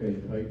 okay,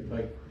 if I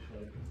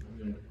I'm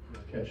going to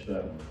catch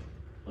that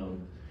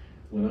one.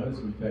 When I was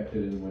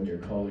infected and when your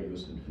colleague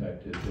was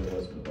infected, there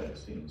wasn't a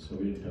vaccine, so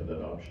we didn't have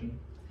that option.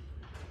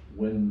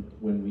 When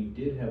we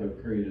did have a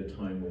period of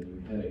time when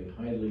you had a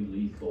highly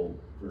lethal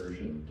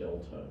version,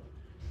 Delta,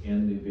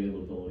 and the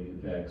availability of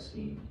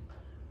vaccine,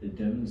 the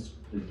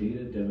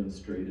data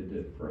demonstrated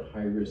that for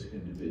high-risk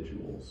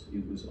individuals,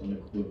 it was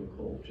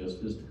unequivocal,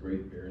 just as the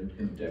Great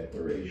Barrington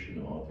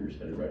Declaration authors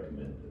had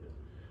recommended,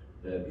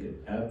 that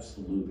it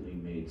absolutely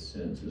made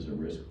sense as a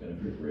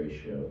risk-benefit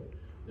ratio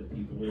that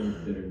people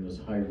that are in those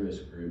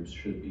high-risk groups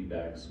should be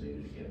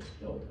vaccinated against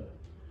Delta.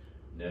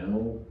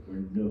 Now,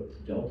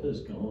 Delta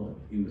is gone.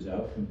 It was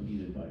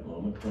outcompeted by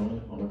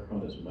Omicron.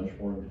 Omicron is much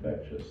more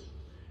infectious.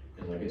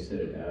 And like I said,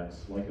 it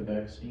acts like a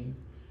vaccine.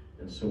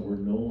 And so we're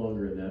no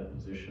longer in that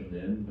position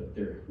then, but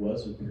there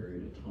was a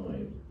period of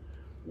time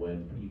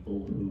when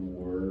people who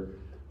were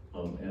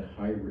at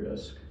high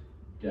risk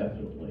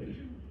definitely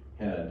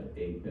had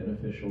a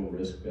beneficial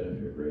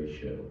risk-benefit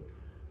ratio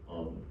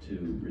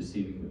to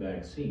receiving the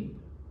vaccine.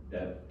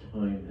 That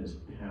time has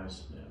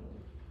passed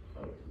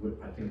now.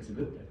 I think it's a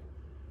good thing.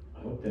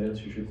 I hope that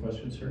answers your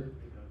question, sir.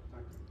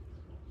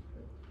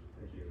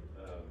 Thank you.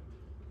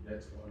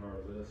 Next on our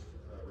list,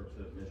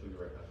 Representative Mitchell,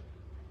 you're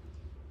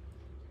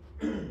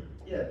right.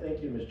 Yeah,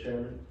 thank you, Mr.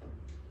 Chairman.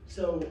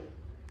 So,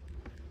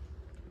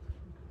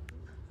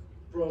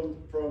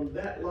 from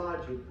that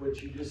logic,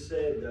 what you just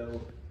said, though,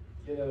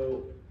 you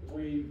know,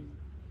 we've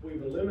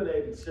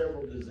eliminated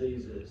several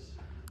diseases.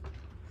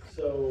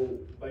 So,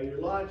 by your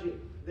logic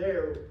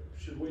there,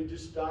 should we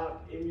just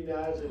stop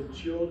immunizing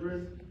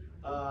children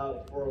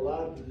for a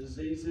lot of the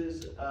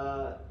diseases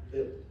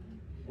that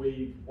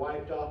we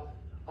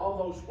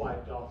almost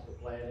wiped off the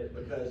planet?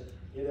 Because,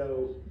 you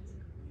know,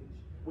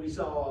 we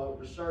saw a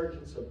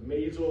resurgence of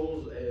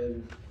measles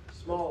and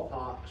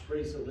smallpox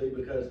recently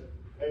because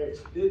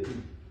parents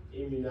didn't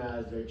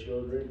immunize their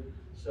children.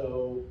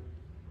 So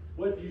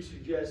what do you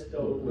suggest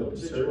though in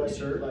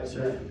situations like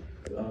that?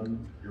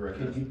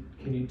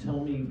 Can you tell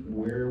me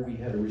where we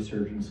had a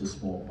resurgence of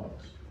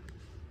smallpox?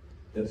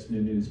 That's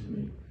new news to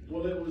me.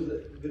 Well, it was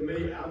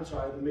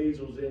the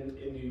measles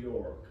in New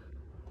York.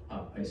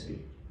 Ah, I see.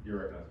 You're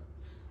recognized.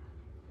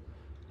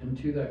 And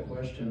to that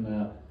question,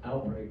 that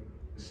outbreak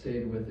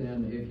stayed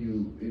within,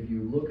 if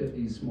you look at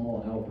these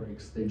small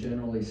outbreaks, they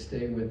generally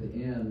stay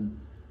within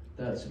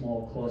that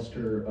small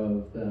cluster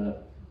of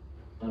that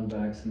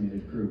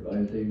unvaccinated group.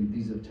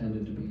 These have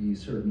tended to be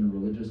certain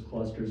religious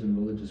clusters and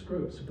religious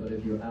groups, but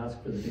if you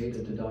ask for the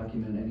data to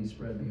document any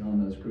spread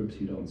beyond those groups,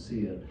 you don't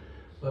see it.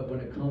 But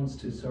when it comes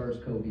to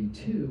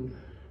SARS-CoV-2,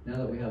 now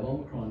that we have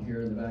Omicron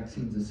here and the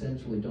vaccines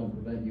essentially don't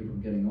prevent you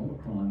from getting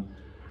Omicron,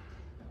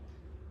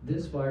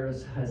 this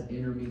virus has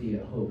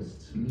intermediate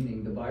hosts,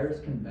 meaning the virus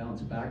can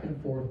bounce back and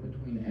forth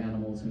between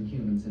animals and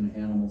humans and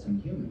animals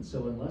and humans.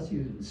 So unless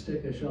you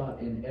stick a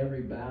shot in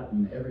every bat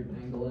and every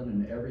pangolin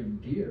and every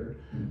deer,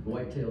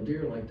 white-tailed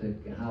deer like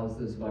to house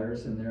this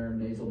virus in their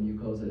nasal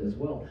mucosa as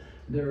well,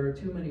 there are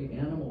too many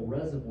animal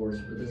reservoirs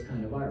for this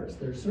kind of virus.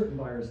 There are certain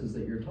viruses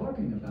that you're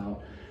talking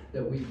about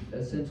that we've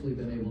essentially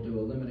been able to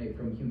eliminate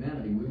from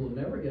humanity. We will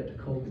never get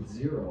to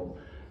COVID-0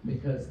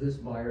 because this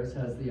virus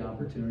has the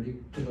opportunity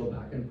to go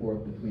back and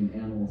forth between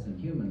animals and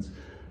humans.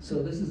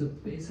 So this is a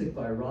basic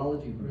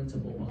virology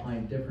principle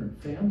behind different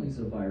families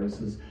of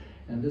viruses,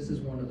 and this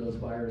is one of those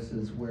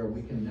viruses where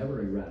we can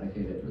never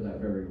eradicate it for that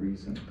very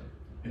reason.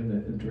 And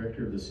the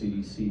director of the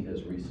CDC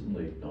has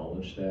recently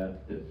acknowledged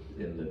that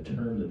in the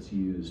term that's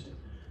used,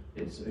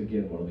 it's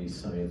again one of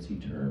these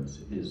sciencey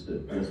terms, is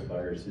that this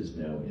virus is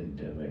now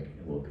endemic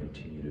and will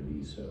continue to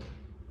be so.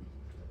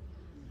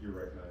 You're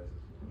recognized.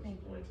 Thank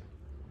you.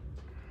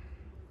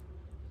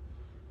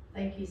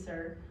 Thank you,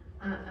 sir.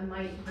 I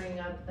might bring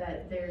up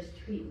that there's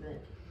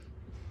treatment.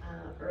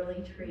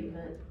 Early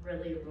treatment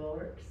really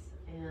works,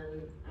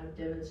 and I've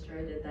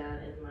demonstrated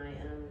that in my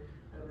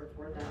over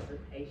 4,000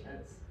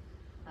 patients.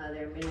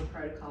 There are many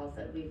protocols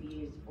that we've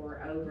used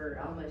for over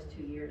almost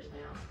 2 years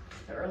now.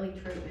 So early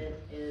treatment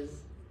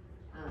is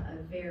a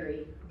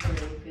very,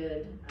 very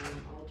good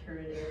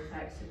alternative, in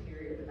fact,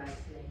 superior to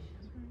vaccination.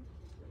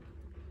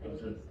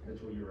 Thank you.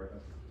 Mitchell, you're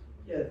recognized.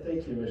 Yeah,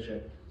 thank you, Mr.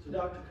 Chairman. So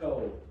Dr.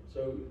 Cole,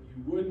 so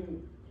you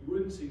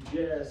wouldn't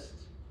suggest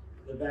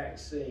the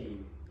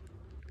vaccine,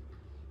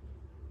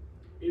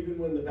 even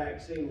when the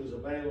vaccine was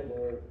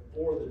available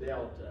for the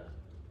Delta,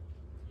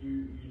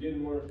 you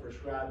didn't want to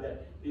prescribe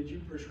that. Did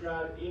you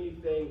prescribe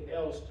anything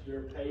else to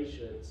your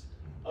patients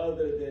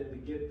other than to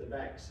get the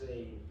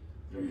vaccine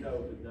for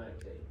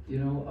COVID-19? You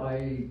know,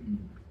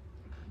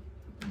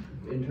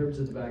 in terms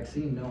of the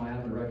vaccine, no, I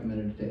haven't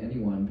recommended it to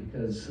anyone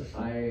because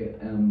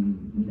I've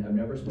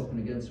never spoken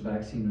against a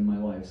vaccine in my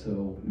life.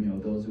 So, you know,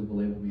 those who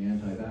label me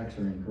anti-vax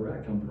are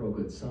incorrect. I'm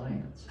pro-good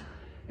science.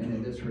 And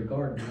in this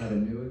regard, we had a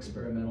new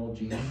experimental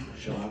gene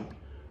shot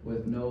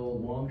with no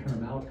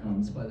long-term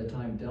outcomes. By the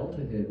time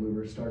Delta hit, we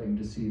were starting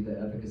to see the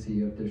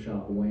efficacy of the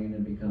shot wane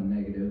and become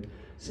negative.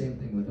 Same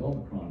thing with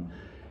Omicron.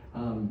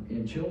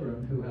 In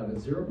children who have a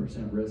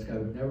 0% risk, I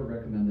would never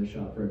recommend the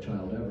shot for a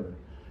child ever.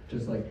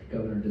 Just like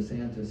Governor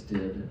DeSantis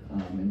did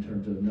in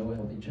terms of no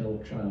healthy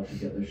child to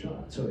get the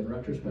shot. So in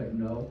retrospect,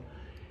 no.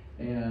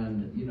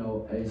 And, you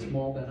know, a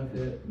small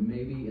benefit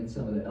maybe in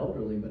some of the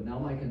elderly, but now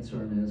my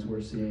concern is we're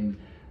seeing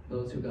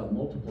those who got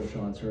multiple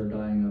shots are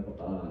dying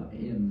of,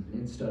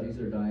 in studies,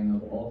 they're dying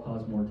of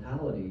all-cause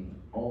mortality,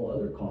 all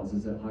other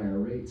causes at higher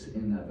rates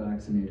in that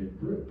vaccinated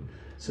group.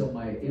 So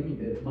my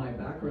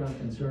background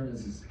concern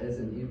is as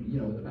an, you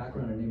know, with a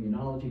background in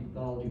immunology,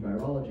 pathology,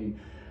 virology,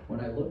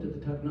 when I looked at the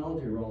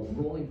technology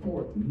rolling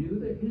forth, knew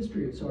the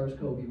history of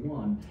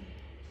SARS-CoV-1,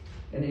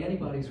 and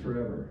antibodies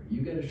forever.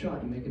 You get a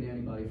shot, you make an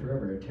antibody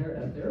forever. A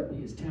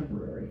therapy is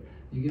temporary.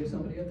 You give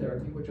somebody a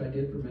therapy, which I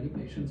did for many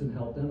patients and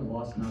helped them and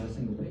lost not a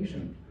single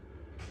patient.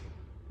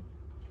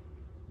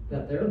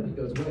 That therapy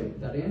goes away.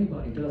 That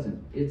antibody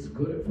doesn't. It's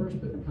good at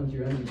first, but it becomes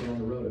your enemy down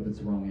the road if it's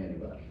the wrong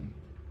antibody.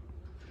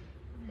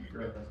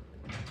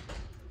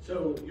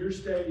 So you're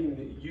stating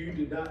that you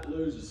did not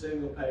lose a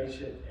single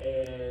patient,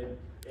 and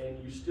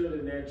you still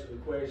didn't answer the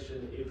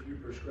question if you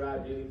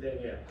prescribed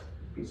anything else.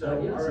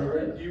 So yes, I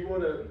did. do you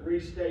want to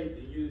restate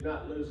that you did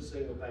not lose a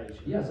single patient?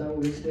 Yes, I will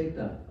restate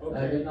that. Okay.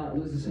 I did not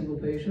lose a single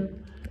patient.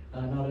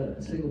 Not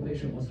a single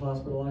patient was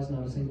hospitalized.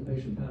 Not a single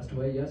patient passed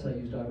away. Yes, I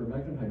used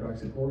ivermectin,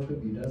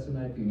 hydroxychloroquine,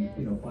 budesonide,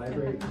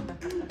 fibrate.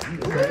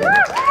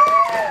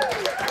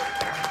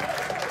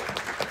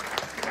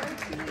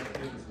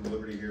 Give some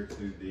liberty here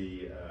to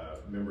the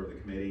member of the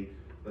committee.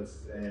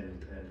 And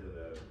to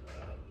the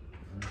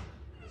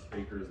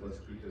speakers. Let's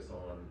keep this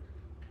on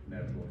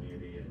natural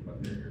immunity and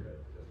what they're here to testify.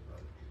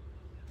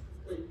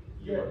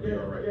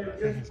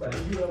 Yes, but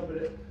you know,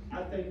 but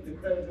I think the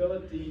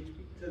credibility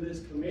to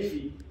this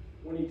committee,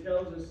 when he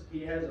tells us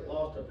he hasn't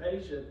lost a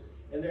patient,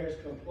 and there's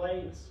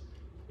complaints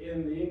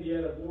in the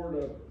Indiana Board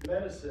of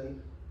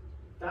Medicine,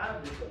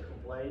 5 different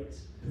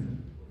complaints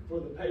for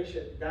the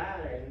patient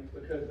dying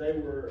because they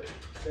were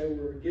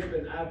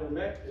given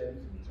ivermectin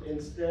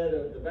instead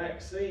of the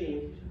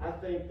vaccine. I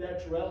think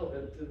that's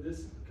relevant to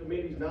this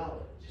committee's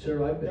knowledge.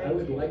 Sir, I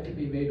would like to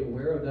be made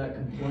aware of that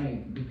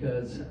complaint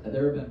because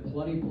there have been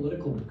plenty of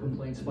political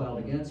complaints filed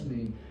against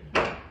me.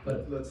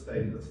 But let's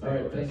stay. All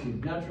right, thank you.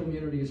 Natural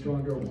immunity is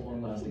strong, durable,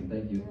 long lasting.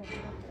 Thank you.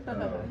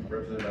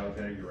 Representative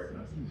Alexander, you're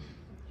recognized.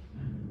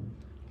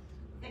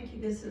 Thank you.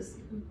 This is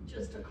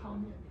just a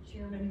comment,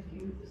 Chairman, if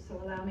you so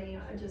allow me.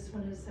 I just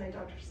wanted to say,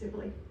 Dr.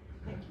 Sibley,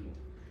 thank you.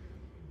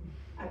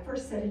 I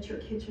first sat at your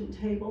kitchen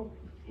table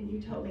and you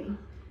told me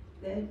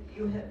that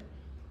you had,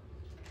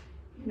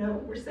 you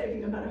know, we're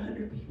saving about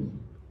 100 people.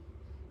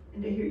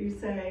 And to hear you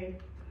say,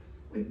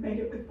 we've made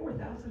it with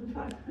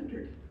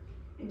 4,500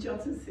 in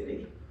Johnson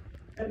City,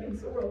 that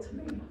means the world to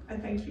me. I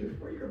thank you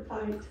for your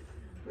fight,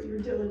 for your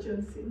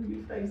diligence, and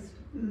you faced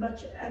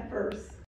much adverse